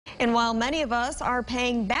And while many of us are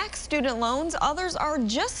paying back student loans, others are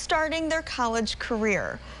just starting their college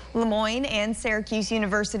career. Moyne and Syracuse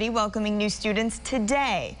University welcoming new students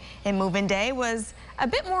today. And move-in day was a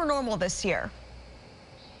bit more normal this year.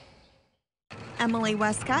 Emily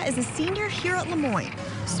Westcott is a senior here at Moyne.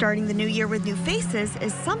 Starting the new year with new faces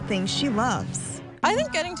is something she loves. I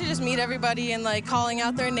think getting to just meet everybody and calling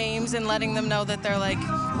out their names and letting them know that they're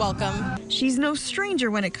welcome. She's no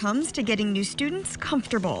stranger when it comes to getting new students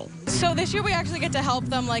comfortable. So this year we actually get to help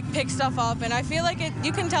them pick stuff up, and I feel like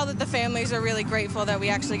you can tell that the families are really grateful that we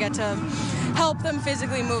actually get to help them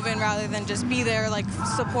physically move in rather than just be there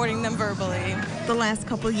supporting them verbally. The last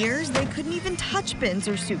couple years they couldn't even touch bins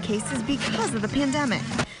or suitcases because of the pandemic.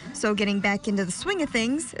 So getting back into the swing of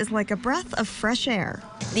things is like a breath of fresh air.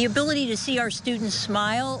 The ability to see our students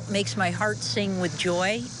smile makes my heart sing with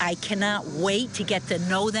joy. I cannot wait to get to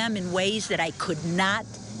know them in ways that I could not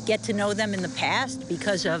get to know them in the past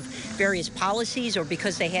because of various policies or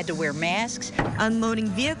because they had to wear masks. Unloading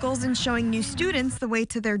vehicles and showing new students the way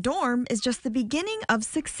to their dorm is just the beginning of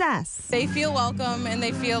success. They feel welcome and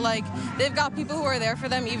they feel like they've got people who are there for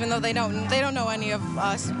them, even though they don't know any of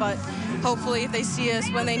us. But hopefully if they see us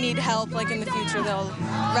when they need help, in the future, they'll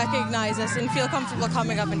recognize us and feel comfortable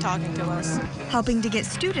coming up and talking to us. Helping to get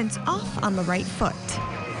students off on the right foot.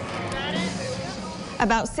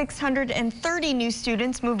 About 630 new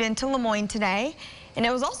students moved into Moyne today, and it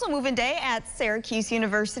was also move-in day at Syracuse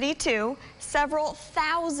University too. Several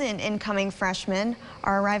thousand incoming freshmen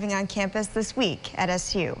are arriving on campus this week at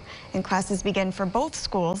SU, and classes begin for both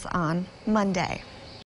schools on Monday.